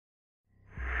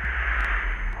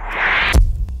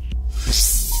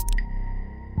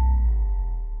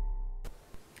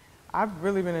I've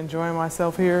really been enjoying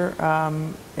myself here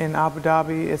in Abu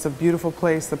Dhabi. It's a beautiful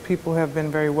place. The people have been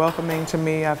very welcoming to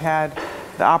me. I've had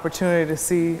the opportunity to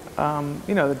see,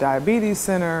 the diabetes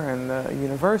center and the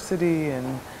university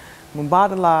and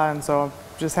Mubadala, and so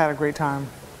I've just had a great time.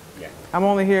 Yeah. I'm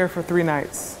only here for 3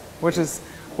 nights, which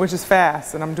is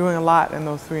fast, and I'm doing a lot in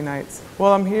those 3 nights.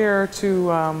 Well, I'm here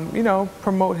to,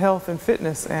 promote health and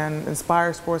fitness, and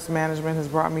Inspire Sports Management has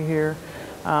brought me here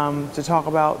to talk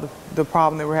about the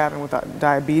problem that we're having with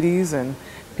diabetes and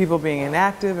people being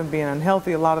inactive and being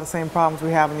unhealthy, a lot of the same problems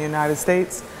we have in the United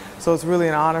States. So it's really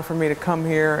an honor for me to come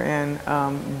here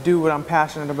and do what I'm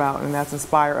passionate about, and that's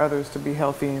inspire others to be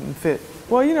healthy and fit.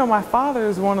 Well, my father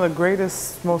is one of the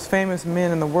greatest, most famous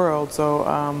men in the world.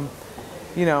 So,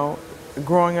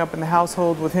 growing up in the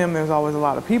household with him, there's always a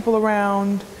lot of people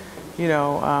around,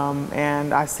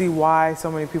 and I see why so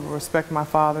many people respect my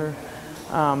father.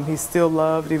 He's still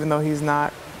loved, even though he's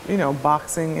not,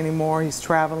 boxing anymore. He's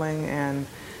traveling, and,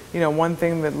 one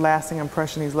thing, that lasting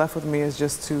impression he's left with me is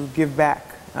just to give back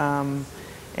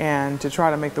and to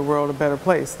try to make the world a better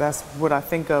place. That's what I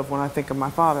think of when I think of my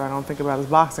father. I don't think about his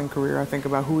boxing career. I think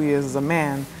about who he is as a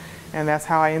man, and that's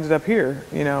how I ended up here,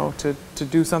 to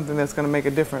do something that's going to make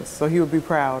a difference. So he would be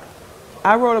proud.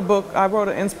 I wrote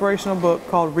an inspirational book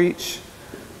called Reach,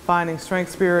 Finding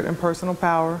Strength, Spirit, and Personal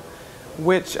Power,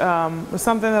 which was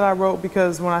something that I wrote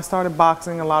because when I started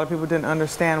boxing, a lot of people didn't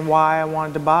understand why I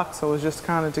wanted to box. So it was just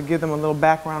kind of to give them a little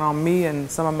background on me and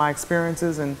some of my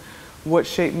experiences and what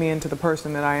shaped me into the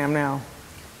person that I am now.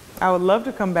 I would love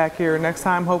to come back here next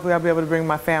time. Hopefully I'll be able to bring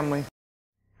my family.